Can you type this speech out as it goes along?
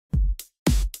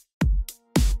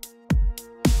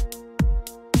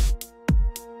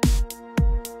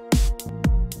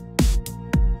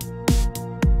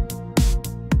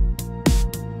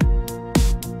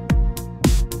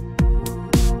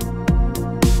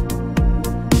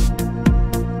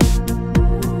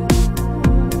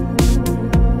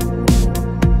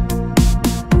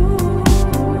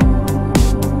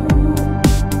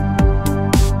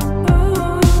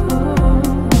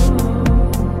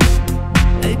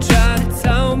try to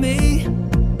tell me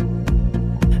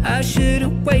I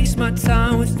shouldn't waste my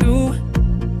time with you.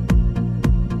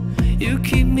 You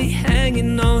keep me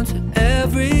hanging on to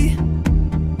every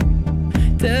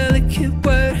delicate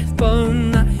word, but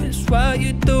not here's what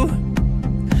you do.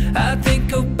 I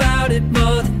think about it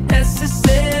more than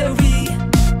necessary.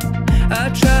 I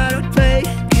try to play,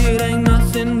 it ain't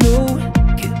nothing new.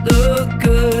 It look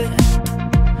good,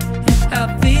 and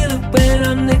I feel it when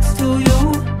I'm next to you.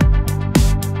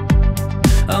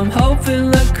 I'm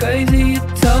hoping like crazy you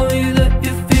tell me that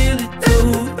you feel it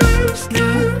too.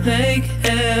 You make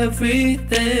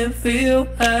everything feel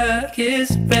like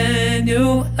it's brand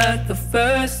new at the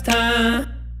first time.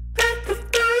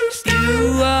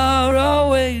 You are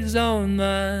always on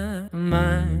my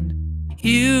mind.